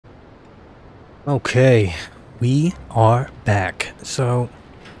Okay, we are back. So,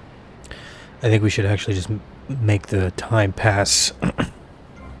 I think we should actually just make the time pass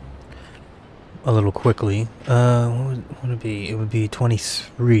a little quickly. What would it be? It would be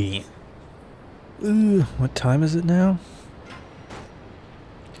 23. What time is it now?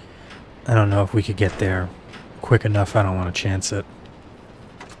 I don't know if we could get there quick enough. I don't want to chance it.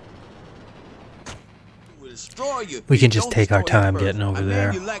 We can just take our time getting over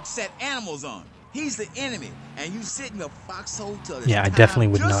there. Yeah, I definitely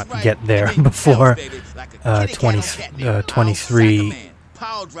would not get there before 23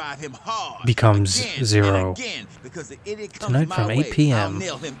 becomes 0. Tonight from 8 p.m.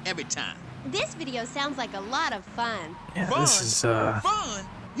 This video sounds like a lot of fun. Yeah, this is fun.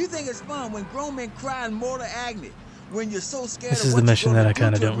 You think it's fun when grown men cry in mortal agony? When you're so scared this is the mission that I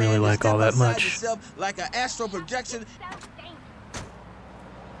kind of don't really like all that much. Like an astral projection.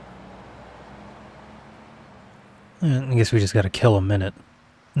 I guess we just gotta kill a minute.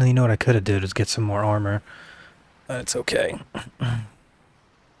 And you know what I could have did is get some more armor. It's okay.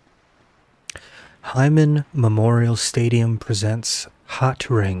 Hyman Memorial Stadium presents Hot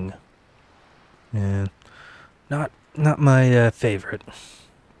Ring. Yeah, not my favorite.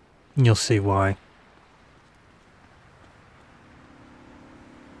 You'll see why.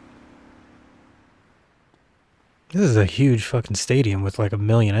 This is a huge fucking stadium with like 1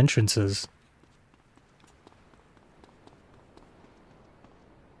 million entrances.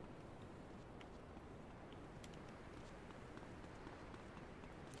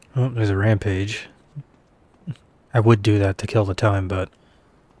 Oh, there's a rampage. I would do that to kill the time, but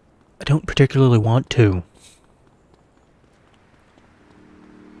I don't particularly want to.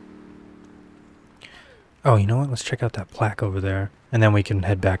 Oh, you know what? Let's check out that plaque over there, and then we can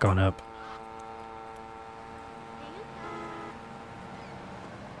head back on up.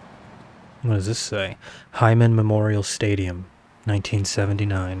 What does this say? Hyman Memorial Stadium,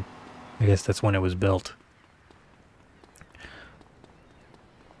 1979. I guess that's when it was built.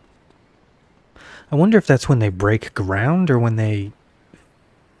 I wonder if that's when they break ground or when they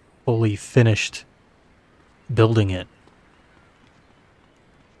fully finished building it.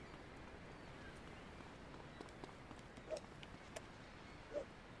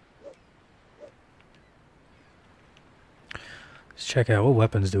 Let's check out what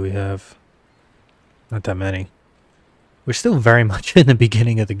weapons do we have. Not that many. We're still very much in the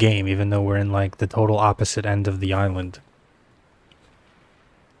beginning of the game, even though we're in like the total opposite end of the island.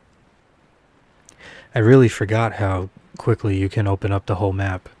 I really forgot how quickly you can open up the whole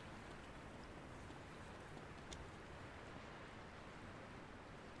map.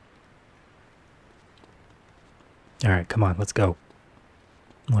 Alright, come on, let's go.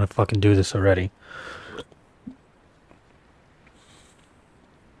 I want to fucking do this already.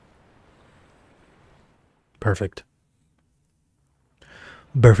 Perfect.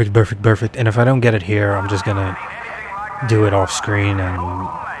 Perfect, perfect, perfect. And if I don't get it here, I'm just gonna do it off screen and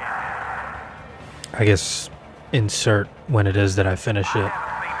I guess insert when it is that I finish it.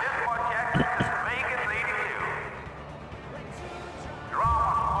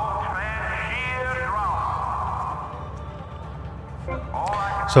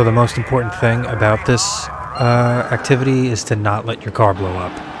 So the most important thing about this activity is to not let your car blow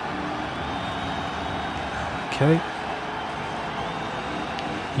up. Okay.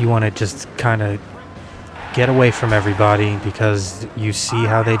 You want to just kind of get away from everybody because you see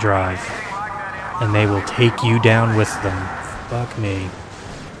how they drive. And they will take you down with them. Fuck me.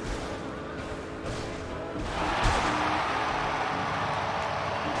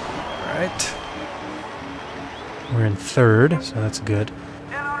 Alright. We're in 3rd, so that's good.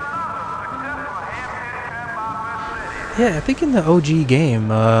 Yeah, I think in the OG game,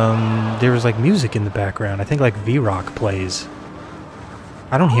 there was like music in the background. I think like V-Rock plays.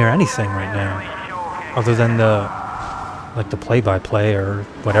 I don't hear anything right now. Other than the play-by-play or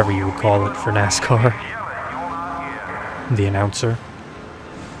whatever you would call it for NASCAR. The announcer.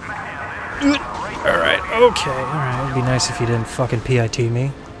 Alright, okay, alright. It'd be nice if you didn't fucking PIT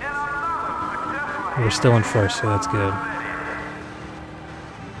me. We're still in 1st, so that's good.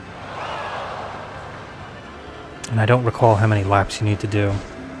 And I don't recall how many laps you need to do.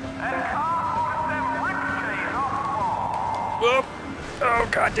 Whoop. Oh,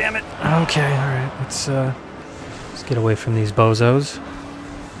 god damn it. Okay, alright, let's get away from these bozos.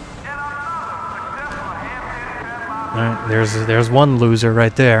 Alright, there's one loser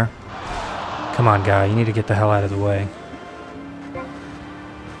right there. Come on, guy, you need to get the hell out of the way.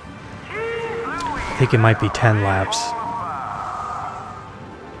 I think it might be 10 laps.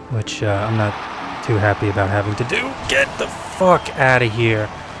 Which, I'm not too happy about having to do. Get the fuck out of here.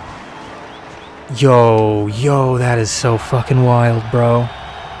 Yo, that is so fucking wild, bro.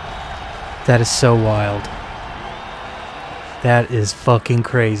 That is so wild. That is fucking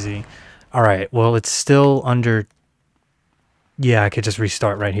crazy. Alright, well, it's still under... Yeah, I could just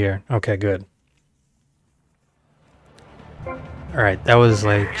restart right here. Okay, good. Alright, that was,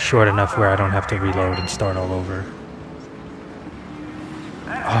 like, short enough where I don't have to reload and start all over.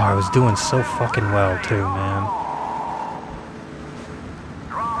 Oh, I was doing so fucking well, too, man.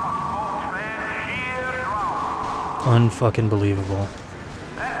 Unfucking believable.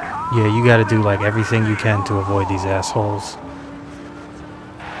 Yeah, you gotta do, like, everything you can to avoid these assholes.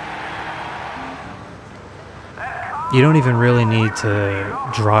 You don't even really need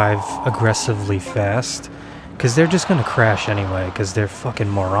to drive aggressively fast, because they're just gonna crash anyway, because they're fucking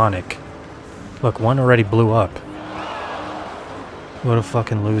moronic. Look, one already blew up. What a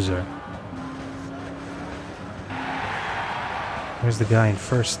fucking loser. Where's the guy in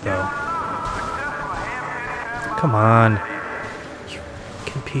first, though? Come on. You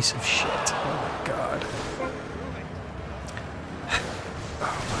fucking piece of shit. Oh my god.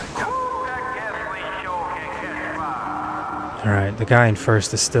 Alright, the guy in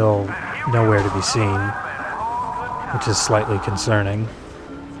first is still nowhere to be seen, which is slightly concerning.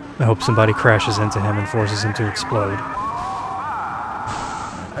 I hope somebody crashes into him and forces him to explode.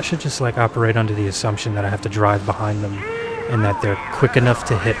 I should just, like, operate under the assumption that I have to drive behind them and that they're quick enough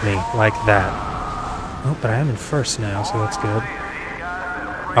to hit me like that. Oh, but I am in first now, so that's good.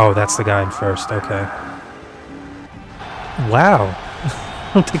 Oh, that's the guy in first, okay. Wow!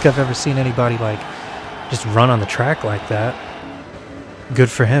 I don't think I've ever seen anybody, like, just run on the track like that. Good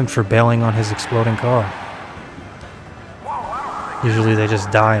for him for bailing on his exploding car. Usually they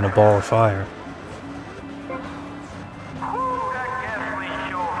just die in a ball of fire.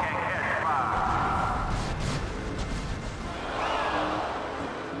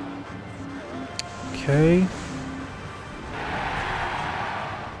 Okay.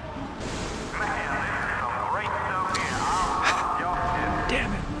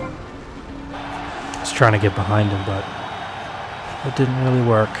 Damn it. I was trying to get behind him, but it didn't really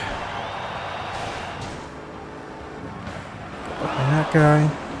work. Behind that guy.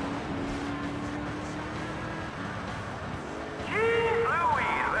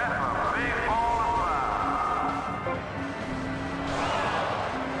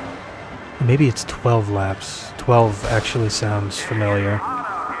 Maybe it's 12 laps. 12 actually sounds familiar.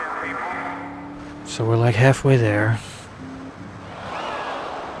 So we're like halfway there.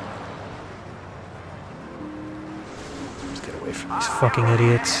 Let's get away from these fucking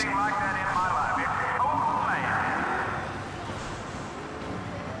idiots.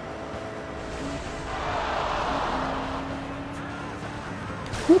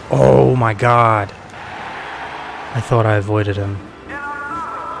 Oh my god. I thought I avoided him.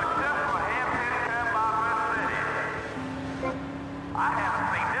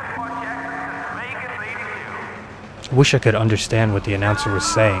 I wish I could understand what the announcer was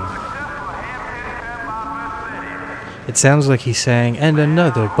saying. It sounds like he's saying, and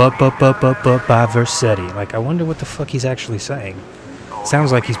another by Versetti. Like, I wonder what the fuck he's actually saying.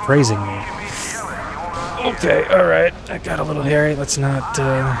 Sounds like he's praising me. Okay, alright. I got a little hairy. Let's not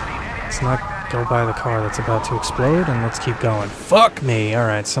go by the car that's about to explode, and let's keep going. Fuck me!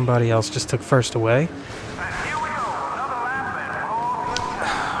 Alright, somebody else just took first away.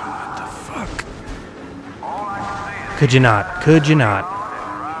 Could you not? Could you not?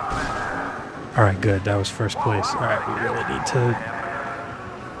 Alright, good. That was first place. Alright, we really need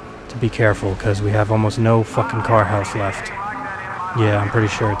to be careful, because we have almost no fucking car health left. Yeah, I'm pretty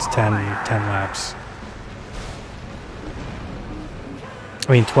sure it's 10 laps.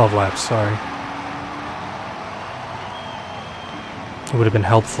 I mean, 12 laps, sorry. It would have been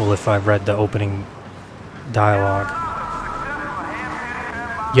helpful if I read the opening dialogue.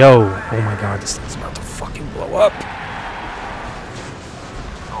 Yo! Oh my god, this thing's about to fucking blow up.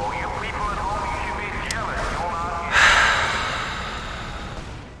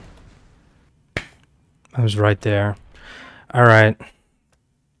 I was right there. Alright.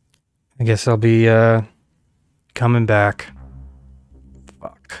 I guess I'll be, coming back.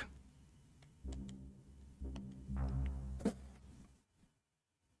 Fuck.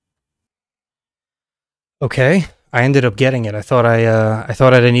 Okay. I ended up getting it. I thought I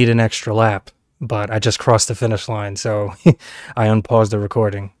didn't need an extra lap, but I just crossed the finish line, so I unpaused the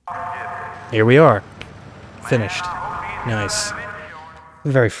recording. Here we are. Finished. Nice.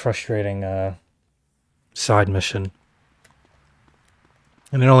 Very frustrating, side mission.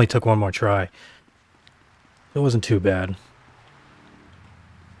 And it only took one more try. It wasn't too bad.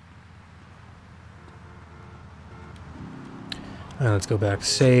 Alright, let's go back.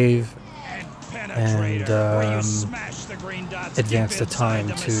 Save. and advance the time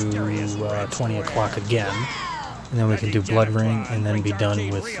to 20 o'clock again. And then we can do Blood Ring and then be done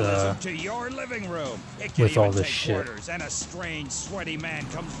with all this shit.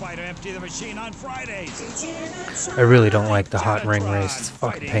 I really don't like the hot ring race. It's a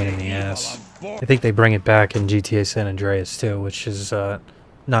fucking pain in the ass. I think they bring it back in GTA San Andreas too, which is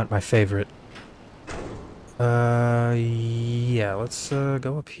not my favorite. Yeah, let's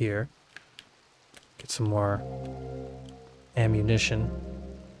go up here. Get some more ammunition.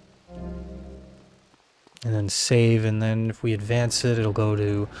 And then save, and then if we advance it, it'll go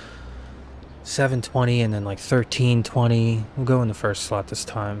to 720 and then like 1320. We'll go in the first slot this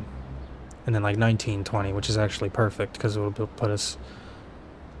time. And then like 1920, which is actually perfect because it will put us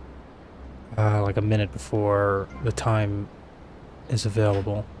like a minute before the time is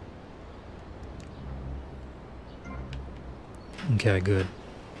available. Okay, good.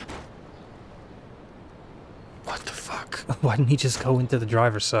 What the fuck? Why didn't he just go into the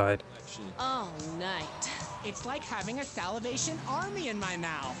driver's side? All night. It's like having a salivation army in my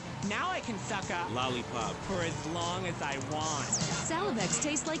mouth. Now I can suck a lollipop for as long as I want. Salivex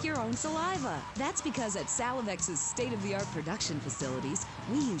tastes like your own saliva. That's because at Salivex's state-of-the-art production facilities,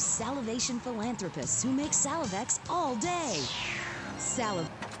 we use salivation philanthropists who make Salivex all day.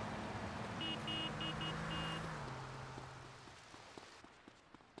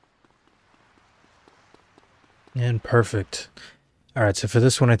 And perfect. Alright, so for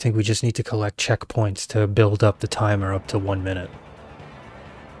this one I think we just need to collect checkpoints to build up the timer up to 1 minute.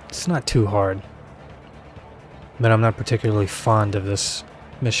 It's not too hard. But I'm not particularly fond of this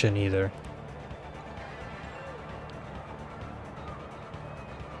mission either.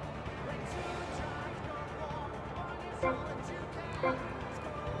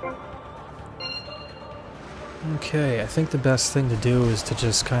 Okay, I think the best thing to do is to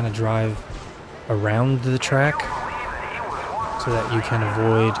just kind of drive around the track so that you can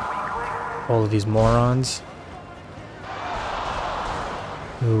avoid all of these morons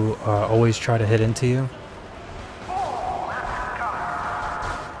who always try to hit into you.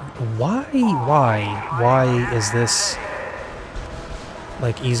 Why is this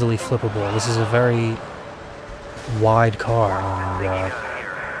like easily flippable? This is a very wide car. Oh my god.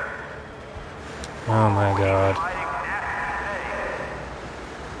 Oh my god.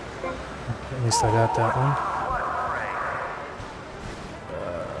 At least I got that one.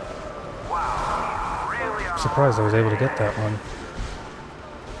 I'm surprised I was able to get that one.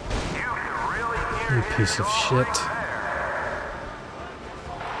 You piece of shit.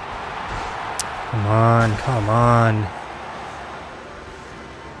 Come on, come on.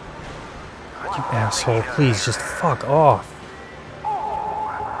 God, you asshole, please just fuck off.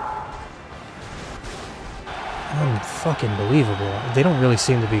 Unfucking believable. They don't really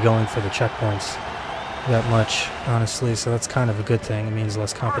seem to be going for the checkpoints that much, honestly, so that's kind of a good thing. It means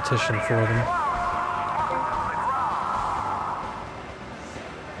less competition for them.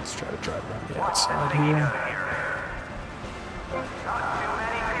 Let's try to drive around the outside here.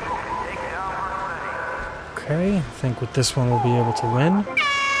 Okay, I think with this one we'll be able to win.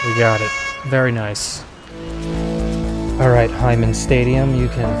 We got it. Very nice. Alright, Hyman Stadium, you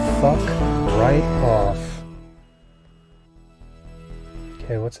can fuck right off.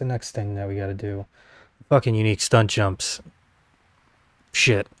 Okay, what's the next thing that we gotta do? Fucking Unique Stunt Jumps.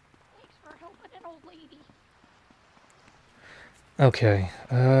 Shit. Thanks for helping an old lady. Okay,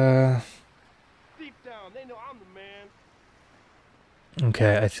 Deep down, they know I'm the man.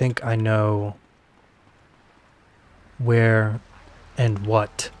 okay, I think I know where and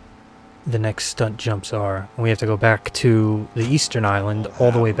what the next stunt jumps are. We have to go back to the eastern island,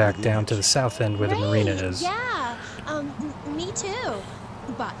 all the way back down to the south end where the marina is. Yeah, me too.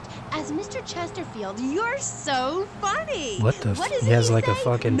 But as Mr. Chesterfield, you're so funny. What the What is he it has you like a say?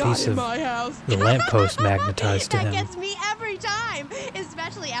 fucking Not piece in of my house. the lamppost magnetized to That him. gets me every time,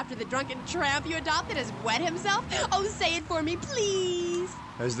 especially after the drunken tramp you adopted has wet himself. Oh, say it for me, please.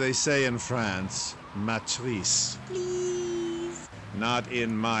 As they say in France, matrice. Please. Not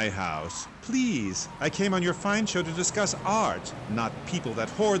in my house. Please, I came on your fine show to discuss art, not people that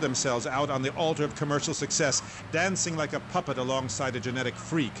whore themselves out on the altar of commercial success, dancing like a puppet alongside a genetic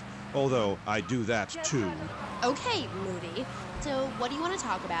freak. Although I do that too. Okay, Moody. So, what do you want to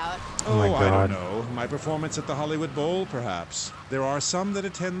talk about? Oh my I God. don't know. My performance at the Hollywood Bowl, perhaps. There are some that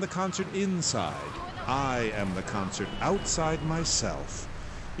attend the concert inside. I am the concert outside myself.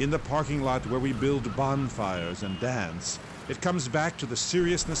 In the parking lot where we build bonfires and dance, it comes back to the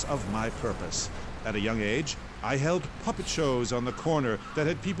seriousness of my purpose. At a young age, I held puppet shows on the corner that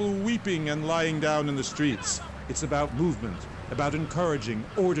had people weeping and lying down in the streets. It's about movement, about encouraging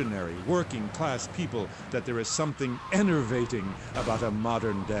ordinary, working-class people that there is something enervating about a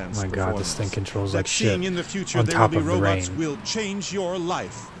modern dance My performance. God, this thing controls that like shit. seeing in the future On there top will of be the robots rain. will change your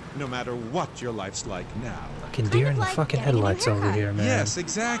life, no matter what your life's like now. Fucking deer in the like fucking getting a headlights over haircut. here, man. Yes,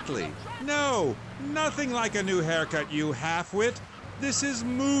 exactly. No, nothing like a new haircut, you half-wit. This is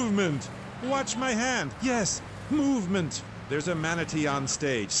movement. Watch my hand. Yes, movement. There's a manatee on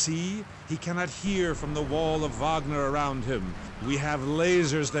stage. See? He cannot hear from the wall of Wagner around him. We have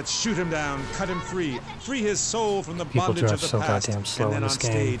lasers that shoot him down, cut him free his soul from the People bondage drive of the so past. goddamn slow And then in on this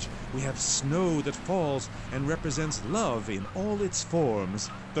game. stage, we have snow that falls and represents love in all its forms.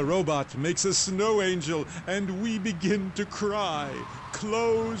 The robot makes a snow angel, and we begin to cry.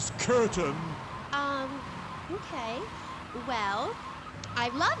 Close curtain. Okay. Well, I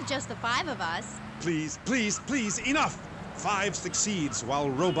love just the 5 of us. Please, please, please, enough! 5 succeeds while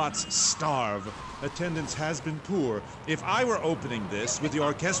robots starve. Attendance has been poor. If I were opening this with the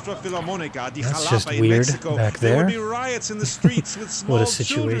Orchestra Filarmonica di That's just Jalapa in weird Mexico, back there would there. be riots in the streets with small What a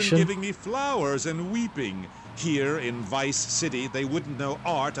children situation. giving me flowers and weeping. Here in Vice City, they wouldn't know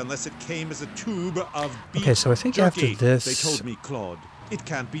art unless it came as a tube of beef Okay, so I think jerky. after this, They told me, Claude, it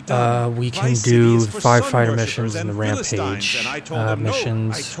can't be done. we can Vice City do is for firefighter sun missions worshippers and the Philistines, rampage and I told them, no.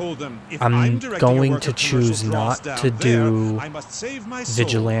 missions. I told them, if I'm directing a going work to of commercial choose dross not down to there, do I must save my soul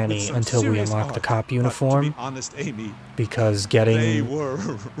Vigilante with some until we serious unlock the art. cop But uniform, to be honest, Amy, because they getting were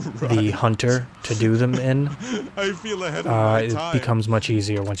the right. hunter to do them in I feel ahead of my it time. becomes much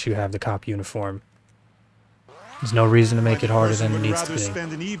easier once you have the cop uniform. There's no reason to make it harder than it would needs to rather be.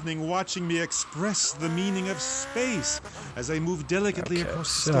 spend an evening watching me express the meaning of space as I move delicately Okay,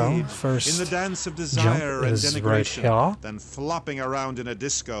 across the so stage first in the dance of jump desire and is right denigration, here. then flopping around in a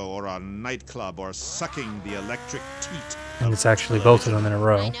disco or a nightclub or sucking the electric teat. And it's actually both of them in a I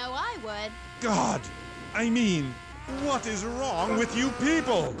row. know I would. God, I mean, what is wrong with you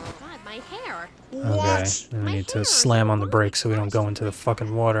people? God, my hair. Okay, What? then we My need to hair. slam on the brakes so we don't go into the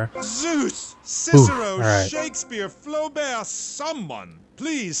fucking water. Zeus, Cicero, alright. Shakespeare, Flaubert, someone,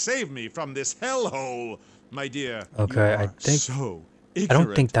 please save me from this hellhole, my dear. Okay, You I are think- so I don't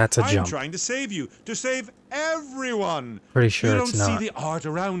think ignorant. that's a I'm jump. trying to save you, to save everyone. Pretty sure you it's don't not. see the art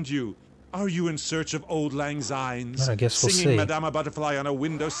around you. Are you in search of old lang synes? Well, I guess we'll singing see. Madama Butterfly on a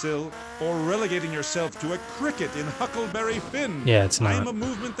windowsill, or relegating yourself to a cricket in Huckleberry Finn? Yeah, it's I am not. a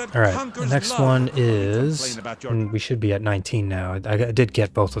movement that Alright, the conquers next love. one Complain is... about your and we should be at 19 now. I did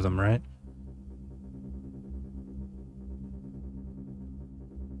get both of them, right?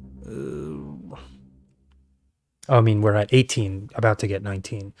 Oh, I mean, we're at 18, about to get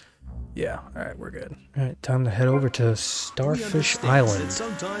 19. Yeah, alright, we're good. Alright, time to head over to Starfish We understand Island. that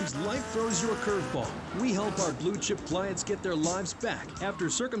sometimes life throws you a curveball. We help our blue chip clients get their lives back after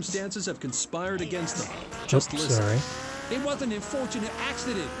circumstances have conspired against them. Just Oops, listen. sorry. It was an unfortunate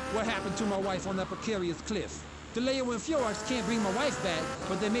accident what happened to my wife on that precarious cliff. The Leo and Fjords can't bring my wife back,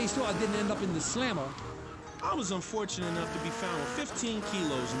 but they made sure I didn't end up in the slammer. I was unfortunate enough to be found with 15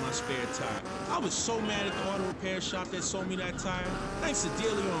 kilos in my spare tire. I was so mad at the auto repair shop that sold me that tire. Thanks to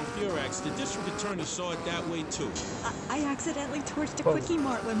Delio and Furax, the district attorney saw it that way too. I accidentally torched a Quickie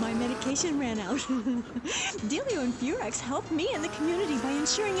Mart when my medication ran out. Delio and Furax helped me and the community by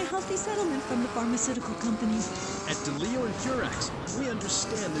ensuring a healthy settlement from the pharmaceutical companies. At DeLeo and Furax, we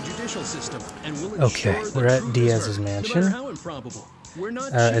understand the judicial system and will Okay, ensure we're that at truth Diaz's is heard, mansion. No matter how improbable. We're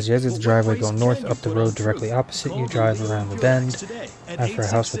not As you cheap, exit the but driveway, what go price north can you up the put road on directly truth? opposite you, Call drive DeLeo around and the Furax bend, today at after a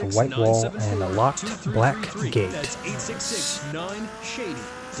house with a white wall and a locked black 866-974-2333. gate. That's 866-9-SHADY.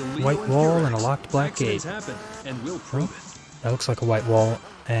 DeLeo White and wall Furax. and a locked black Accidents gate. happen, and we'll prove it. That looks like a white wall,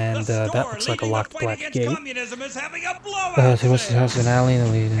 and that looks like a locked black gate. Communism is having a blowout. To the west of the house is an alley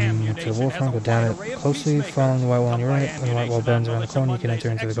and leading to the wall front. Go down it closely, following the white wall on your right. When the white wall bends around the corner, you can enter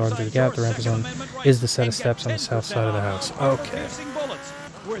into the garden through the gap. The ramp is the set of steps on the south side of the house. Okay.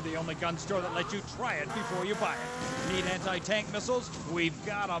 We're the only gun store that lets you try it before you buy it. Need anti-tank missiles? We've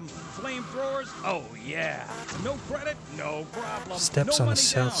got them. Flamethrowers? Oh yeah. No credit? No problem. Steps no on the money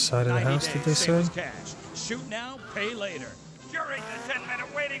south down. side of the 90 house, did days, they same say? as cash. Shoot now, pay later. During the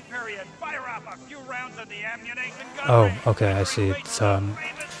 10-minute waiting period, fire up a few rounds of the ammunition gun. Oh, okay, I see. It's,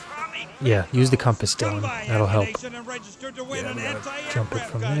 yeah, use the compass, Dylan. That'll help. Yeah, we gotta jump it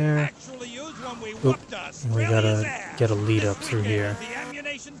from there. Oop, and we gotta get a lead up through here. The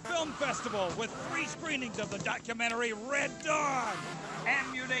Ammunition Film Festival with free screenings of the documentary Red Dawn.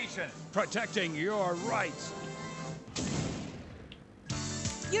 Ammunition, protecting your rights.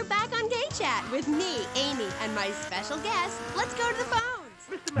 You're back on Gay Chat with me, Amy, and my special guest. Let's go to the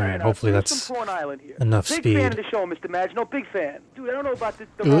phones. Alright, hopefully that's Prawn Island here. enough Big speed. fan of the show, Mr. Magino. Big fan. Dude, I don't know about the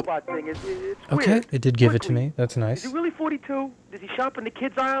robot thing. It's Okay, weird. it did give it to me. That's nice. Is he really 42? Does he shop in the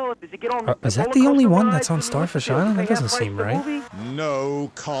kids' aisle? Does he get on Is that the only one that's on Starfish Island? That doesn't seem right.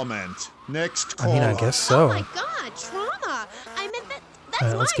 No comment. Next I caller. mean, I guess so. Oh my god, trauma! I meant that's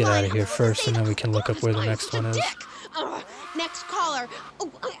Alright, let's my get out line. of here first, and then we can look up where the I'm next such a one is. dick. Next caller. Oh,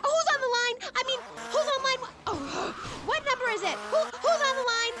 who's on the line? I mean, who's on line? Oh, what number is it? Who's on the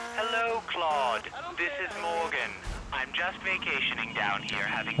line? Hello, Claude. This is Morgan. I'm just vacationing down here,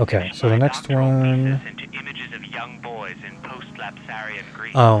 having Okay, so the next one... into images of young boys in post-lapsarian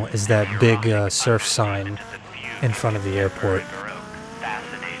Greece. Oh, is that big surf sign in front of the airport.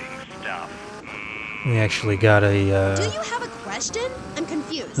 Fascinating stuff. We actually got a... Do you have a question? I'm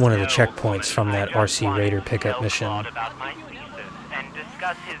confused. one of the checkpoints from that RC Raider pickup mission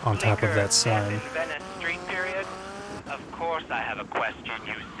on top of that sign. Venice Street period? Of course I have a question,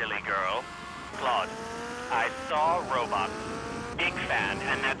 you silly girl. Claude, I saw robots. Big fan,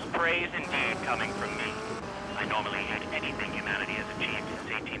 and that's praise indeed coming from me. I normally hate anything humanity has achieved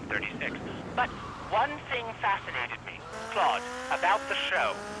since 1836. But one thing fascinated me. Claude, about the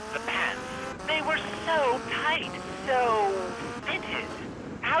show, the pants. They were so tight, so fitted.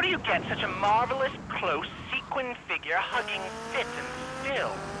 How do you get such a marvelous, close, sequin figure hugging fit and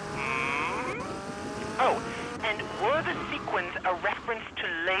still? Oh, and were the sequins a reference to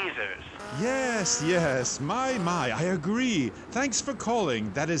lasers? Yes, yes. My, I agree. Thanks for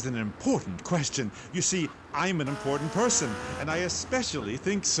calling. That is an important question. You see, I'm an important person, and I especially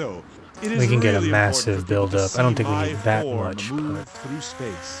think so. It is We can get a really massive important for people to build-up. I don't think we see need my that form much, move but... through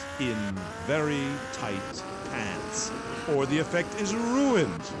space in very tight pants, or the effect is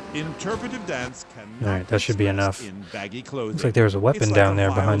ruined. Interpretive dance cannot Alright, that should be enough. in baggy clothing. Looks like there's a weapon It's down like a there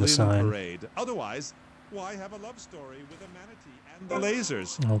behind the violin sign. parade. Otherwise, why have a love story with a manatee and the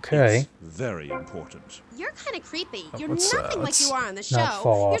lasers? Okay. It's very important. You're kind of creepy. You're let's, nothing like let's you are on the not show.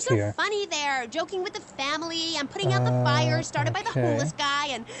 fall You're off so here. funny there, joking with the family and putting out the fire started by the okay. homeless guy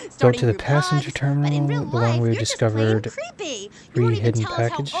and Go starting to the group passenger hugs. terminal, But in real the one life, where we you're just plain discovered creepy. You free won't even hidden tell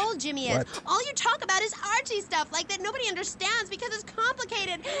package. us how old Jimmy is. What? All you talk about is Archie stuff like that nobody understands because it's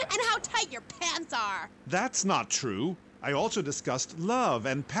complicated and how tight your pants are. That's not true. I also discussed love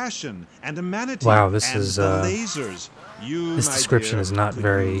and passion and a manatee Wow, this and is, the lasers. You, this my description dear, is not could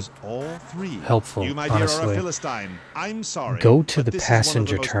very use all three. helpful, You, my dear, are a honestly. Philistine. I'm sorry. Go to but the this is one of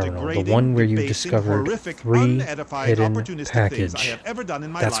passenger most terminal, the degrading, one where you debasing, discovered horrific, free unedifying, hidden opportunistic things package. I have ever done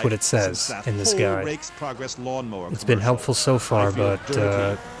in my That's life what it says since that in this whole guy. Rake's Progress lawnmower It's been commercial. helpful so far, I feel but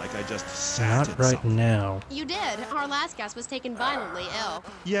dirty, like I just sat not in right something. now. You did. Our last guest was taken violently ill.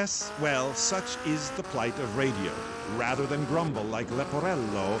 Yes, well, such is the plight of radio. Rather than grumble like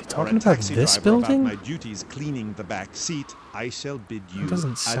Leporello or talking a about taxi this driver building? about my duties cleaning the back seat, I shall bid you It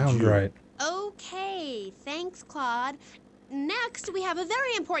doesn't sound adieu. right. Okay, thanks, Claude. Next, we have a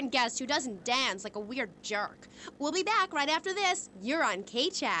very important guest who doesn't dance like a weird jerk. We'll be back right after this. You're on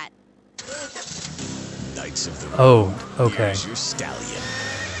K-Chat. Knights of the Oh, okay. Here's your stallion.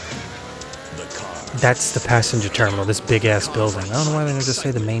 The car. That's the passenger terminal, this big-ass building. I don't know why they don't just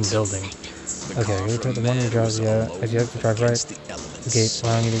say the main building. Okay, you look at the one who drives, yeah, as you have to drive right, the gate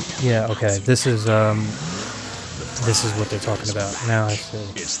allowing you to, yeah, okay, this is what they're talking about. Now I see.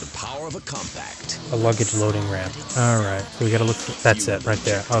 It's the power of a compact. A luggage loading ramp. Alright, so we gotta look for, that's it, right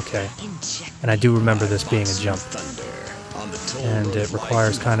there, okay. And I do remember this being a jump. And it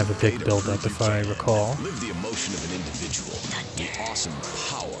requires kind of a big build-up, if I recall. Live the emotion of an individual. The awesome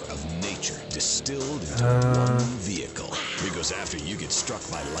power of nature distilled into one vehicle. Because after you get struck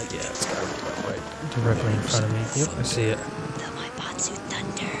by lightning, it's gotta be about right directly in front of me. Yep, I see it. The Maibatsu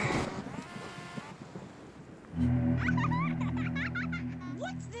Thunder.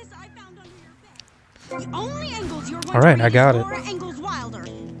 What's this I found under your bed? The only angles you're going Alright, to I got read it. are angles wilder.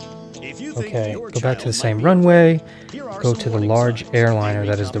 Okay, go back to the same runway, go to the large airliner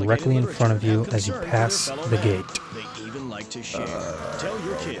that is directly in front of you as you pass the gate.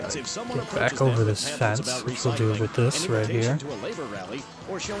 Get back over this fence, which we'll do with this right here. To a labor rally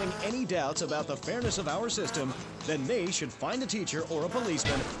or showing any doubts about the fairness of our system, then they should find a teacher or a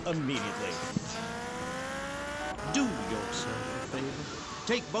policeman immediately. Do yourself a favor.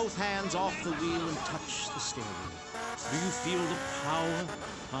 Take both hands off the wheel and touch the steering wheel. Do you feel the power?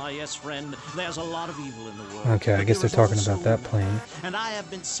 Ah, yes, friend. There's a lot of evil in the world. Okay, I guess they're talking about that plane. And I have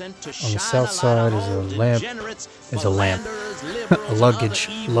been sent to On the south side is a lamp. A luggage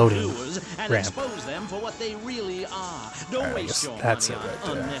loading and ramp. expose them for what they really are. Don't I waste guess your that's money it right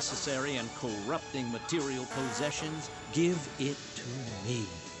on there. unnecessary and corrupting material possessions. Give it to me.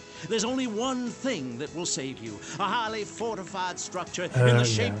 There's only one thing that will save you. A highly fortified structure in the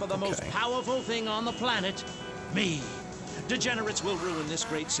shape of the most powerful thing on the planet. Me. Degenerates will ruin this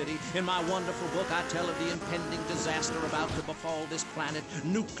great city. In my wonderful book, I tell of the impending disaster about to befall this planet.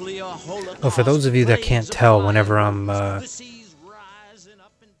 Nuclear holocaust. Oh, for those of you that can't tell, whenever I'm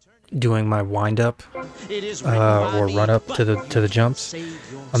doing my wind up or run up to the jumps,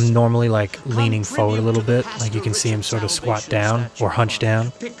 I'm normally like leaning forward a little bit, like you can see him sort of squat down or hunch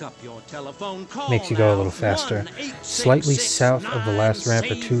down. Makes you go a little faster. Slightly south of the last ramp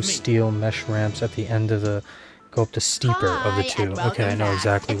are 2 steel mesh ramps at the end of the go up the steeper of the 2. Okay, I know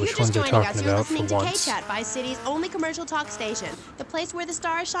exactly which ones they're talking about for once. Chat by City's only commercial talk station, the place where the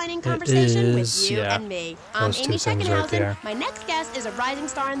stars shine in conversation with you and me. I'm Amy Seckenhausen. My next guest is a rising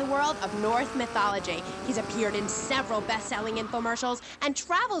star in the world of Norse mythology. He's appeared in several best-selling infomercials and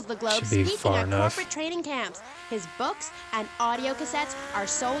travels the globe speaking at corporate training camps. His books and audio cassettes are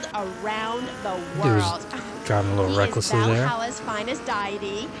sold around the world. Driving a little recklessly there. He is Valhalla's finest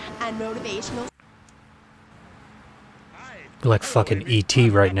deity and motivational. You're like fucking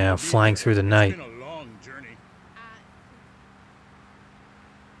E.T. right now, flying through the night.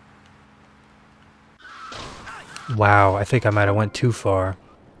 Wow, I think I might have went too far.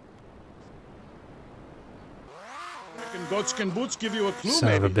 Goatskin boots give you a clue,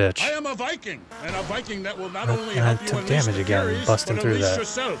 Son of a bitch. I am a Viking, and a Viking that will not only help you took damage again, busting through that.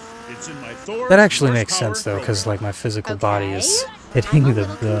 It's in my Thor. That actually makes sense though, because like my physical body is hitting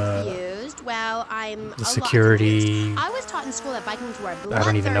Well, the security. I was taught in school that Vikings were bloodthirsty. I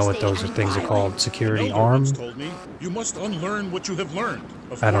don't even know what those things are called. Security arm. Told me you must unlearn what you have learned.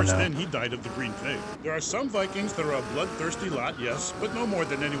 Of I don't course, know. then he died of the green plague. There are some Vikings that are a bloodthirsty lot, yes, but no more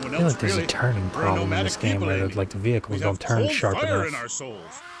than anyone I feel else. like there's a turning problem in this game where like the vehicles don't turn sharp fire in enough. our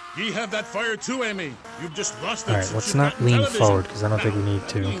souls. Ye have that fire too, Amy. You've just lost it. Alright, let's not lean forward because I don't think we need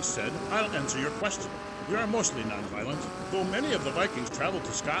to. That being said, I'll answer your question. We are mostly non-violent, though many of the Vikings traveled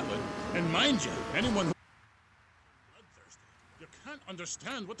to Scotland. And mind you, anyone who you can't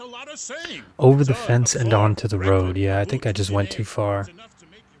understand what the lot are saying. Over the fence and onto the road. Yeah, I think I just went too far.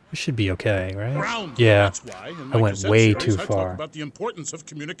 It should be okay, right? Yeah, I went way too far. About the importance of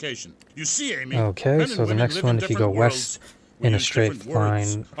communication. You see, Amy, okay, so the next one, if you go west in a straight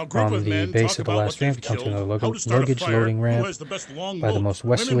line from the base of the last ramp, you come to another luggage loading ramp by the most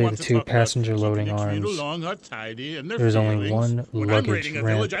westerly of the 2 passenger loading arms. There is only one luggage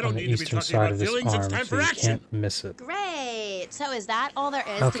ramp on the eastern side of this arm, so you can't miss it. Great. So is that all there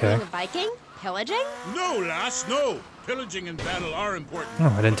is to being a Viking? Pillaging? No, lass, no. Pillaging and battle are important.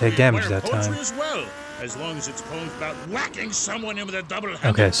 Oh, I didn't take damage that time. As well, as long as it's poems about whacking someone in with a double-handed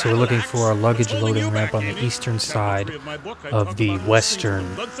okay, so we're looking for a luggage loading ramp on the eastern side of the western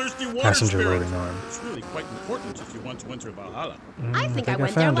passenger loading arm. It's really quite important if you want to enter Valhalla. I think I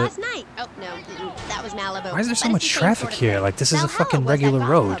went there last night. Oh, no, that was Malibu. Why is there so much traffic here? Like, this is a fucking regular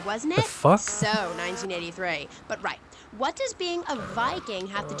road. The fuck? So, 1983. But right, what does being a Viking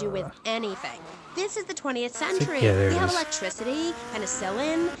have to do with anything? This is the 20th century. Yeah, there we it have is. electricity,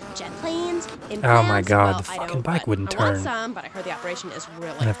 penicillin, jet planes, implants. Oh my god, the well, fucking bike wouldn't I want turn. some, but I heard the operation is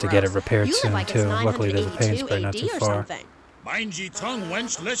really I have to get it repaired you soon like too. Luckily there's a paint spray not too far. Something. Mind ye tongue,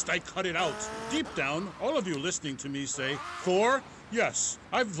 wench, lest I cut it out. Deep down, all of you listening to me say, Thor, yes,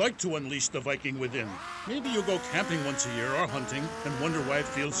 I'd like to unleash the Viking within. Maybe you'll go camping once a year or hunting and wonder why it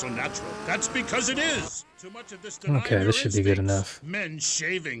feels so natural. That's because it is. Too much of this Okay, this should be good enough. Men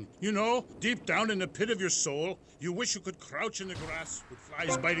shaving. You know, deep down in the pit of your soul, you wish you could crouch in the grass with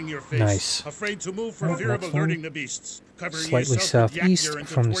flies biting your face. Nice. Afraid to move for fear of alerting the beasts. Slightly southeast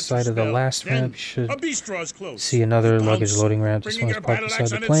from the side of the last ramp, you should see another luggage loading ramp. This one's parked beside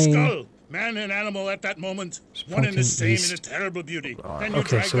the plane. Man and animal at that moment, one and the same in a terrible beauty.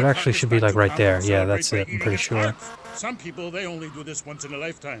 Okay, so it actually should be like right there. Yeah, that's it, I'm pretty sure. Some people, they only do this once in a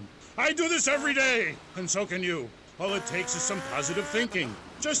lifetime. I do this every day, and so can you. All it takes is some positive thinking.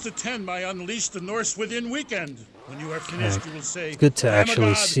 Just attend my Unleash the Norse Within weekend. When you are finished, you will say, it's good to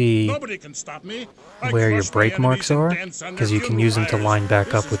actually see nobody can stop me. where your brake marks are, because you can use them to line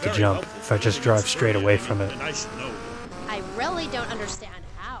back up with the jump if I just drive straight away from it. I really don't understand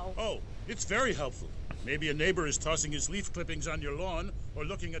how. Oh, it's very helpful. Maybe a neighbor is tossing his leaf clippings on your lawn, or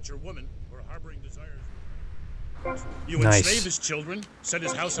looking at your woman, or harboring desires. You enslave his children, set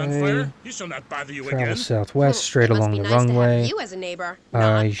his house on fire. He shall not bother you Travel again. southwest, straight along the runway. You as a neighbor.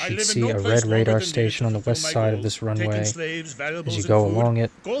 You should see a red radar station on the west side of this runway as you go along it.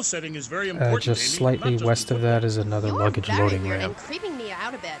 Goal setting is very important, just slightly west of that is another luggage loading You're ramp. creeping me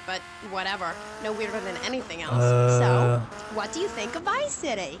out a bit, but whatever. No weirder than anything else. So, what do you think of Vice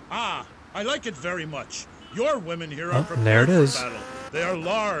City? Ah, I like it very much. Your women here are prepared there it is. for battle. They are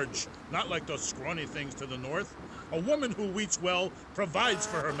large, not like those scrawny things to the north. A woman who eats well provides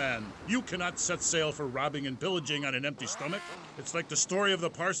for her man. You cannot set sail for robbing and pillaging on an empty stomach. It's like the story of the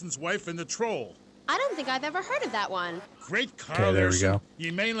parson's wife and the troll. I don't think I've ever heard of that one. Great Carl. Okay, there we go.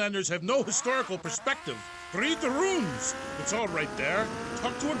 Ye mainlanders have no historical perspective. Read the runes. It's all right there.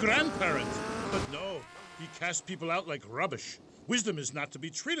 Talk to a grandparent. But no, he cast people out like rubbish. Wisdom is not to be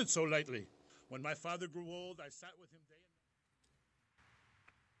treated so lightly. When my father grew old, I sat with him day and night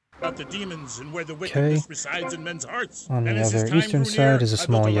about the demons and where the wickedness resides in men's hearts. On the And as his other time eastern drew side near, is a I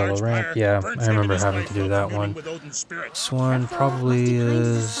small built yellow large ramp. pyre, Yeah, burned I remember his having life to do while that communing one. with Odin's spirit. This one probably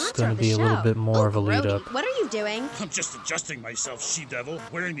is going to be a little bit more of a lead up. What are you doing? I'm just adjusting myself, she-devil.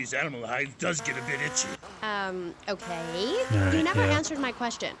 Wearing these animal hides does get a bit itchy. Okay. Alright, You never yeah. answered my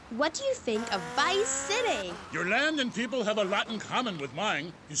question. What do you think of Vice City? Your land and people have a lot in common with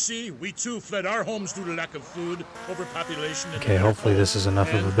mine. You see, we too fled our homes due to lack of food, overpopulation, and Okay, hopefully this is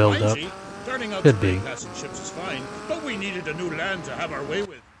enough of a build-up. Starting out Could be. passing ships is fine, but we needed a new land to have our way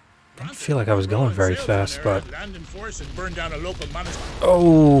with. I didn't feel like I was going very fast, but... Land in force and burn down a local monastery.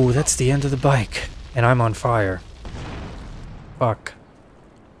 Oh, that's the end of the bike. And I'm on fire. Fuck.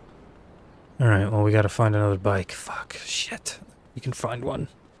 Alright, well, we gotta find another bike. Fuck. Shit. We can find one.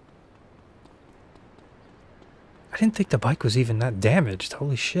 I didn't think the bike was even that damaged.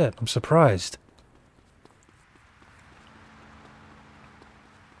 Holy shit. I'm surprised.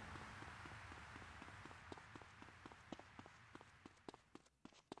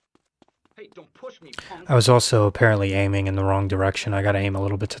 Hey, don't push me, punk. I was also apparently aiming in the wrong direction. I gotta aim a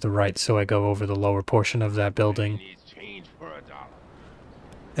little bit to the right so I go over the lower portion of that building.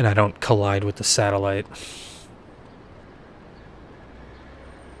 And I don't collide with the satellite.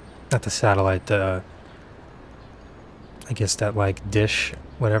 Not the satellite, I guess that, like, dish,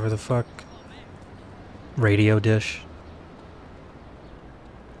 whatever the fuck. Radio dish.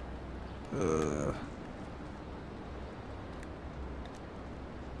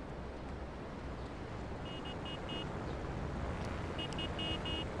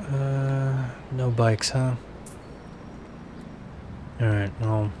 No bikes, huh? Alright,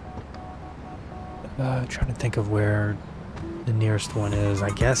 well... trying to think of where the nearest one is. I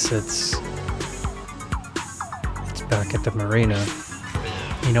guess it's back at the marina.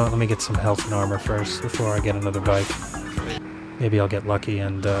 You know what, let me get some health and armor first before I get another bike. Maybe I'll get lucky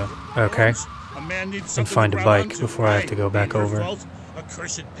and, okay. And find a bike before I have to go back over. A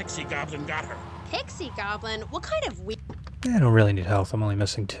cursed pixie goblin got her. Pixie Goblin? What kind of weird... I don't really need health, I'm only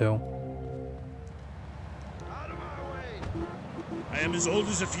missing 2. I am as old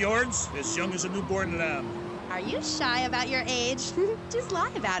as the fjords, as young as a newborn lamb. Are you shy about your age? Just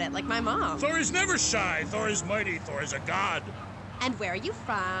lie about it, like my mom. Thor is never shy. Thor is mighty. Thor is a god. And where are you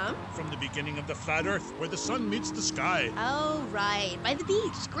from? From the beginning of the flat earth, where the sun meets the sky. Oh, right. By the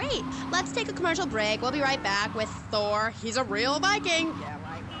beach. Great. Let's take a commercial break. We'll be right back with Thor. He's a real Viking. Yeah,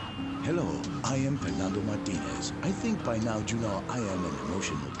 right. Hello, I am Fernando Martinez. I think by now you know I am an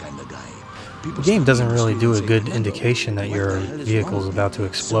emotional kind of guy. The game doesn't really do a good indication that your vehicle is about to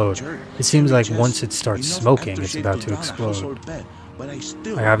explode. It seems like once it starts smoking, it's about to explode.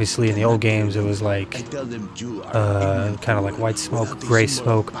 Like obviously in the old games it was like, kind of like white smoke, gray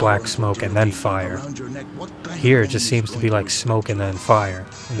smoke, black smoke, and then fire. Here it just seems to be like smoke and then fire,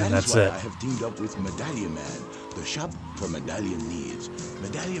 and then that's it. I have teamed up with Medallion Man, the shop for medallion needs.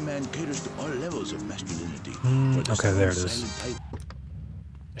 Medallion Man caters to all levels of masculinity. Okay, there it is.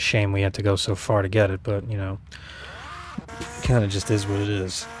 Shame we had to go so far to get it, but you know, it kind of just is what it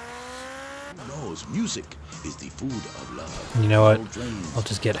is. Knows music is the food of love. And you know what? I'll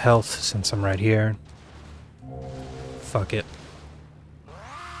just get health since I'm right here. Fuck it.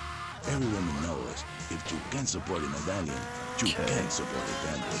 Every woman knows if you can support a medallion, you can support a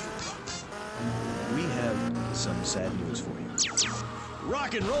family. We have some sad news for you.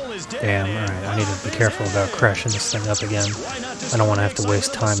 Rock and roll is dead. Damn, alright, I need to be careful about crashing this thing up again. I don't want to have to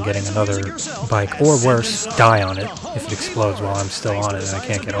waste time getting another bike, or worse, die on it if it explodes while I'm still on it and I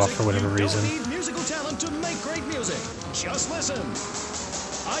can't get off for whatever reason. Musical talent to make great music. Just listen.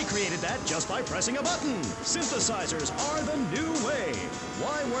 I created that just by pressing a button. Synthesizers are the new way.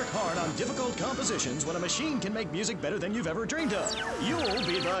 Why work hard on difficult compositions when a machine can make music better than you've ever dreamed of? You'll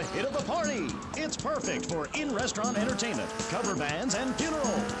be the hit of the party. It's perfect for in-restaurant entertainment, cover bands, and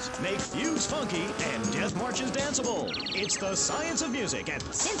funerals. Make fugues funky and death marches danceable. It's the science of music at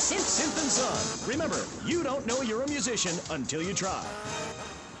Synth and Son. Remember, you don't know you're a musician until you try.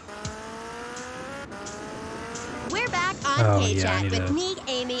 We're back on Oh, yeah, I K-Chat need with to me,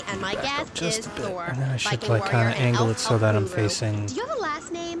 Amy, and my guest is Thor. And then I should Viking like kind warrior of and angle elf it so of that I'm Hoowee. facing Do you have a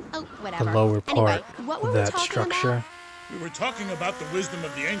last name? Oh, the whatever. lower Anyway, part what were of we that talking structure. about? We were talking about the wisdom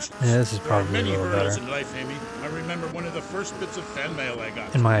of the ancients. Yeah, this is probably there are many a little hurdles better. in life, Amy. I remember one of the first bits of fan mail I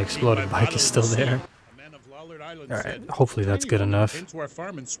got. And my exploded bike is still there. Alright, hopefully that's good enough. Came to our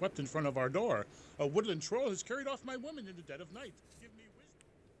farm and swept in front of our door. A woodland troll has carried off my woman in the dead of night. Give me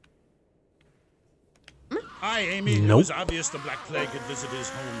wisdom. Hi, Amy. Nope. It was obvious the Black Plague had visited his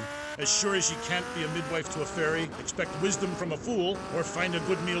home. As sure as you can't be a midwife to a fairy, expect wisdom from a fool, or find a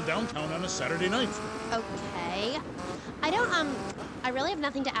good meal downtown on a Saturday night. Okay. I really have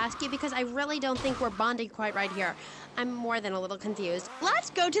nothing to ask you because I really don't think we're bonding quite right here. I'm more than a little confused. Let's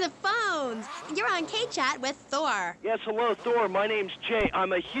go to the phones. You're on K-Chat with Thor. Yes, hello, Thor. My name's Jay.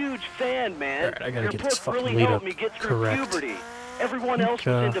 I'm a huge fan, man. Alright, I gotta Your get this book fucking really lead helped up me get through correct. puberty. Everyone else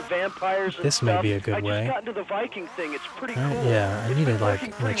was into vampires and this stuff. may be a good I way. just got into the Viking thing. It's pretty cool. Yeah, I need to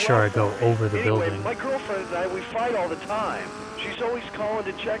like make sure I go over the Anyway, building. my girlfriend and I, we fight all the time. She's always calling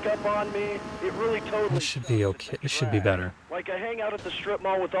to check up on me. It really totally... This should be okay. This should be better. Like, I hang out at the strip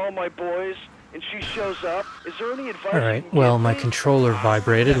mall with all my boys, and she shows up. Is there any advice? Alright, well, my controller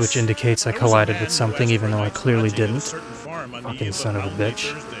vibrated, which indicates I collided with something, even though I clearly didn't. Fucking son of a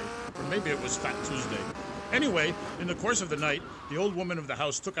bitch. Or maybe it was Fat Tuesday. Anyway, in the course of the night, the old woman of the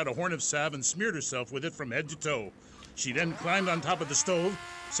house took out a horn of salve and smeared herself with it from head to toe. She then climbed on top of the stove,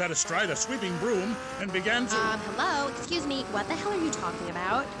 sat astride a sweeping broom, and began to... Hello? Excuse me, what the hell are you talking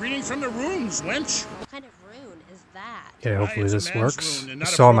about? Reading from the runes, wench! What kind of rune is that? Okay, hopefully It's a this man's works. rune and I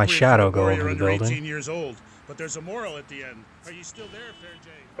not saw my appropriate shadow for a go warrior over the under building. 18 years old, but there's a moral at the end. Are you still there,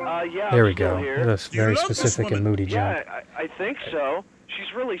 Fair Jay? Yeah, There we I'm still go. here. That's very specific and moody jump. Yeah, I think so.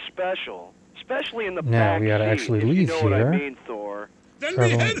 She's really special. Especially in the Now back we gotta seat, actually if you leave know what I here. mean, Thor. Then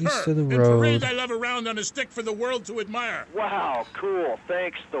Traveling behead east her of the and road. parade thy love around on a stick for the world to admire. Wow, cool.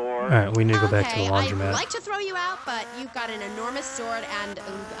 Thanks, Thor. Alright, we need to go back to the I'd laundromat. like to throw you out, but you've got an enormous sword and,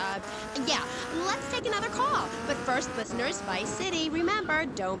 yeah, let's take another call. But first, listeners, Vice City, remember,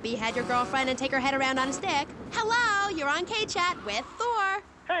 don't behead your girlfriend and take her head around on a stick. Hello, you're on K-Chat with Thor.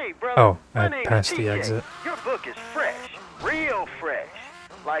 Hey, brother. Oh, my I name passed is the TJ. exit. Your book is fresh. Real fresh.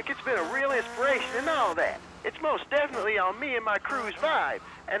 Like, it's been a real inspiration and all that. It's most definitely on me and my crew's vibe.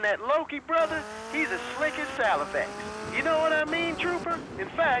 And that Loki brother, he's as slick as Salivex. You know what I mean, Trooper? In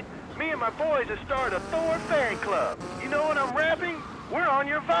fact, me and my boys have started a Thor fan club. You know what I'm rapping? We're on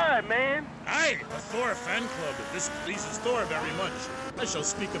your vibe, man. Aye, a Thor fan club. This pleases Thor very much. I shall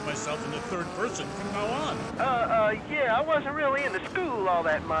speak of myself in the third person from now on. Yeah, I wasn't really into school all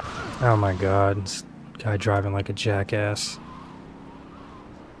that much. Oh my god, this guy driving like a jackass.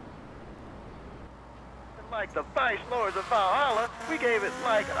 Like the Vice Lords of Valhalla, we gave it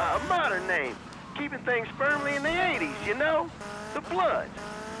like a modern name, keeping things firmly in the 80s, you know? The Bloods.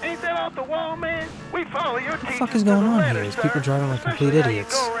 Ain't that off the wall, man? We follow your teachings. What the fuck is going on here? These sir. people driving like complete Especially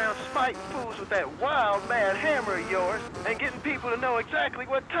idiots. how you go around smiting fools with that wild, mad hammer of yours and getting people to know exactly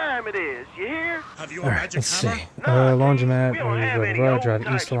what time it is. You hear? Have you Alright, let's see. Laundromat, we go to the road, drive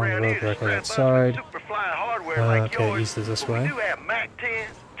east along the road directly outside. Okay, east is this way. We do have Mac 10s,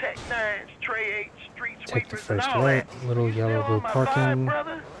 Tech 9s, Trey 8s, Street Take the Sweepers, first and all right, that. little yellow blue parking.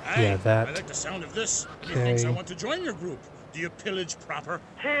 Aye, Yeah, I that. like the sound of this. Okay. Methinks I want to join your group. Do you pillage proper?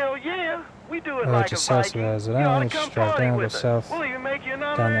 Hell yeah, we do it Oh, like just a south Viking. of You that ought alley, to come just drive party down, go with us. south. We'll even make you an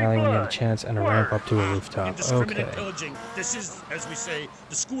Down the honorary alley when you have a blood. chance, and a ramp up to a rooftop. Indiscriminate Okay. pillaging. This is, as we say,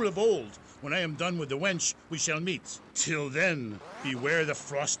 the school of old. When I am done with the wench, we shall meet. Till then, beware the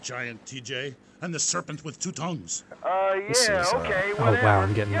frost giant, TJ, and the serpent with two tongues. This Yeah, is, okay, oh whatever. wow,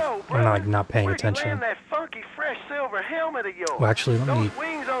 I'm getting, Yo, I'm like not paying where'd you attention. land that funky, fresh silver helmet of yours? Well, actually, let me Those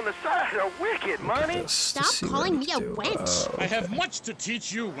wings on the side are wicked, money. Stop calling me a wench. I have much to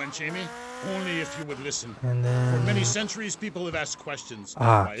teach you, wench Amy. Only if you would listen. And then... For many centuries, people have asked questions.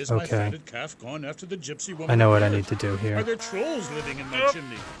 Ah, Why is my okay. fatted calf gone after the gypsy woman? I know what I here? need to do here. Are there trolls living in my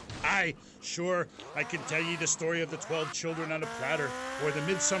chimney? Aye, sure, I can tell ye the story of the 12 children on a platter, or the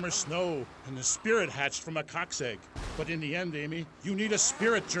midsummer snow, and the spirit hatched from a cock's egg. But in the end, Amy, you need a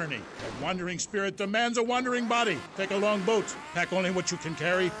spirit journey. A wandering spirit demands a wandering body. Take a long boat, pack only what you can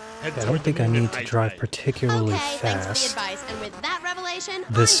carry, head I toward don't the think I moon at need to high drive tide. particularly Okay, thanks for the fast. advice. And with that revelation,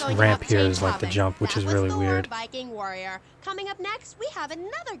 This I'm going to ramp have to here change is like the topics. jump, which That is was really Thor, weird. Viking warrior. Coming up next, we have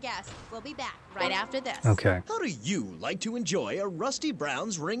another guest. We'll be back right after this. Okay. How do you like to enjoy a Rusty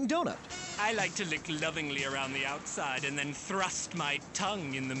Brown's ring donut? I like to lick lovingly around the outside and then thrust my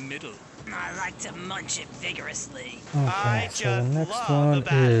tongue in the middle. I like to munch it vigorously. Okay, so the next one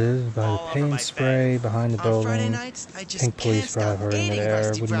is by the paint spray behind the On Friday building. nights, I just Pink police can't stop driver in eating midair,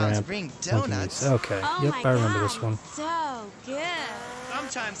 Rusty wooden Brown's ramp, ring monkeys. donuts. Okay, Oh yep, my I remember God, this one. So good.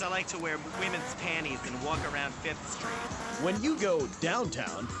 Sometimes I like to wear women's panties and walk around 5th Street. When you go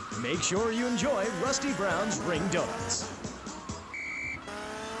downtown, make sure you enjoy Rusty Brown's ring donuts.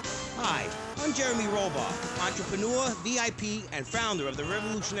 Hi, I'm Jeremy Robart, entrepreneur, VIP, and founder of the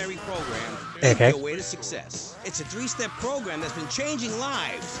revolutionary program, Think Your Way to Success. It's a 3-step program that's been changing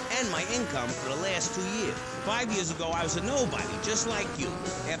lives and my income for the last 2 years. 5 years ago, I was a nobody, just like you.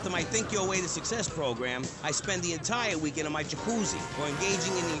 After my Think Your Way to Success program, I spend the entire weekend in my jacuzzi or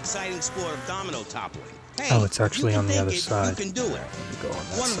engaging in the exciting sport of domino toppling. Hey, oh, it's actually on the other side. You can do it.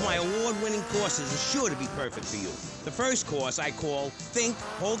 One of my award-winning courses is sure to be perfect for you. The first course I call Think,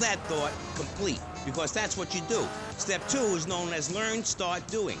 Hold That Thought, Complete, because that's what you do. Step 2 is known as Learn, Start,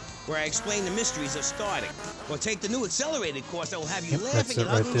 Doing, where I explain the mysteries of starting. Or take the new accelerated course that will have you laughing at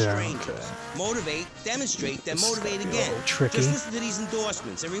ugly strangers. Okay. Motivate, demonstrate, then motivate again. Tricky. Just listen to these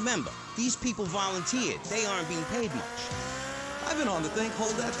endorsements, and remember, these people volunteered. They aren't being paid much. I've been on the Think,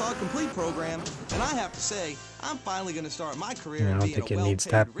 Hold That Thought Complete program, and I have to say, I'm finally going to start my career. I don't think it needs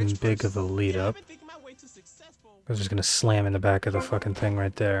that big of a lead up. I was just going to slam in the back of the fucking thing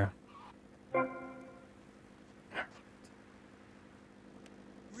right there.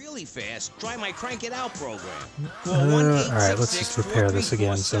 Really fast, try my Crank It Out program. Alright, let's just repair this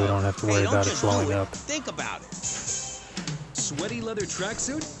again so we don't have to worry about it blowing up. Think about it. Sweaty leather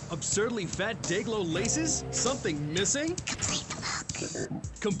tracksuit? Absurdly fat Dayglow laces? Something missing?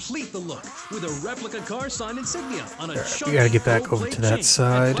 Complete the look with a replica car signed insignia on a we gotta get back over to that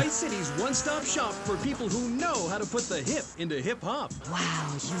side. Vice City's one-stop shop for people who know how to put the hip into hip-hop. Wow,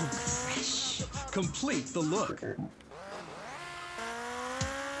 you look fresh. Complete the look.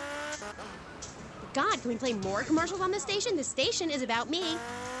 God, can we play more commercials on this station? This station is about me.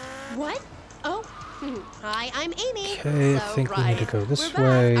 What? Oh. Hi, I'm Amy. Okay, I think we need to go this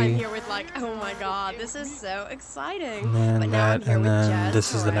way. I'm here with oh my god, this is so exciting. And but now that, I'm here and with then Jez,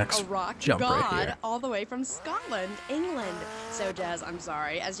 this is the a next rock jump god, right here. all the way from Scotland, England. So Jez, I'm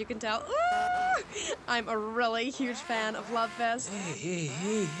sorry, as you can tell, I'm a really huge fan of Love Fest. Hey,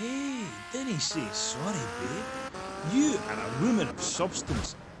 didn't say sorry, babe. You are a woman of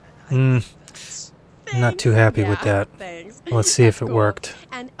substance. I'm not too happy with that. Thanks. Let's see if it worked.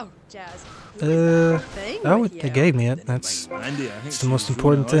 And Jez. Oh, they gave me it. That's the most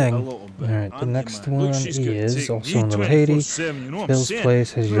important thing. Alright, the next one is also in Little Haiti. Bill's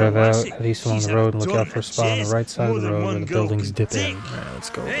place has you drive out, head east along the road and look out for a spot on the right side of the road where the buildings dip in. Alright, let's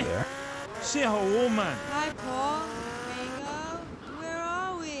go over there. Say hello, man. Hi, Paul. Mango. Where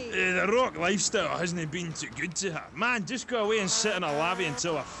are we? The rock lifestyle hasn't been too good to her. Man, just go away and sit in a lavvy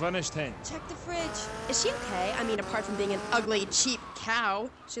until we're finished, hen. Check the fridge. Is she okay? I mean, apart from being an ugly, cheap cow,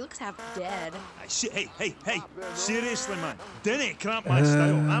 she looks half dead. Hey, seriously, man. Didn't cramp my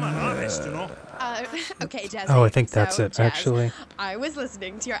style. I'm an artist, you know. Okay, Jesse. Oh, I think that's it, Jez, actually. I was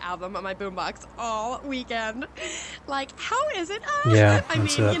listening to your album on my boombox all weekend. How is it? Yeah, I mean,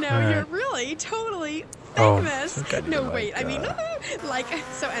 that's it. you're really totally famous. So no, wait, I mean,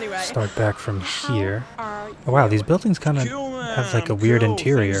 so anyway. Start back from here. Oh, wow, these buildings kind of have like a weird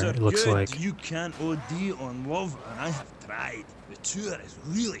interior, it looks like. You can't OD on love, and I have tried. The tour is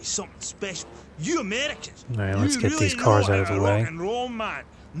really something special. You Americans, Alright, let's get these cars out of the way. Rock and roll, man.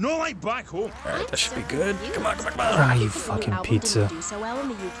 Not like back home. Alright, that should be good. Come on. Ah, you fucking pizza. Do so well in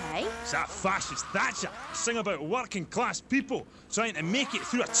the UK. It's that fascist Thatcher. I sing about working class people trying to make it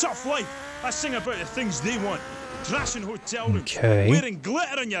through a tough life. I sing about the things they want. Trashing hotel rooms, wearing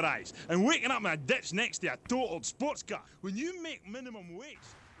glitter in your eyes, and waking up in a ditch next to a totaled sports car. When you make minimum wage,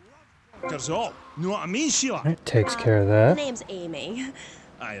 that's all. You know what I mean, Sheila? It takes care of that. Name's Amy.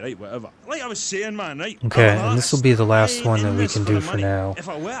 Aye, right, whatever. Like I was saying, man, right? Okay, and this will be the last one that we can do for now. If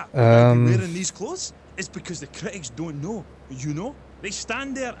I were wearing these clothes, it's because the critics don't know. You know? They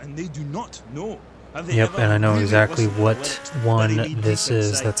stand there and they do not know. Yep, and I know exactly what one this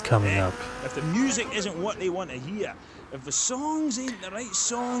is that's coming up. If the music isn't what they want to hear, if the songs ain't the right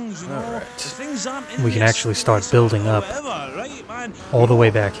songs, you know, if things aren't in We can actually start building up right, man? all the way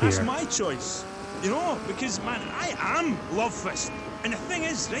back here. That's my choice, you know, because, man, I am Love Fist. And the thing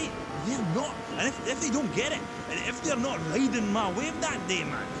is, right, they're not. And if they don't get it, and if they're not riding my wave that day,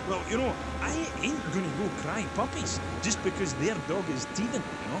 man, well, you know, I ain't gonna go cry puppies just because their dog is teething,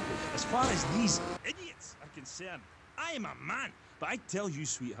 you know? As far as these idiots are concerned, I am a man. But I tell you,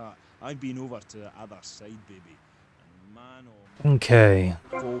 sweetheart, I've been over to the other side, baby. And man, okay,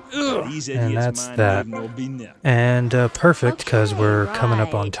 and that's that. And perfect, because we're coming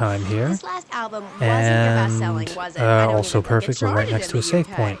up on time here. This last album wasn't And your best-selling, was it? I don't also even think it perfect, we're right charted next in to a the save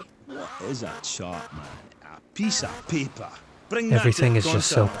UK. point. What is a chart, man? A piece of paper. Bring that Everything to is the just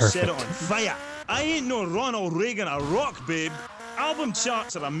so concert, set it perfect. on fire. I ain't no Ronald Reagan or rock, babe. Album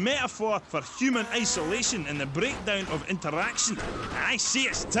charts are a metaphor for human isolation and the breakdown of interaction. And I say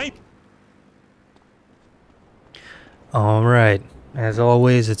it's time. Alright, As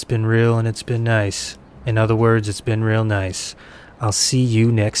always, it's been real and it's been nice. In other words, it's been real nice. I'll see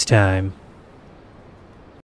you next time.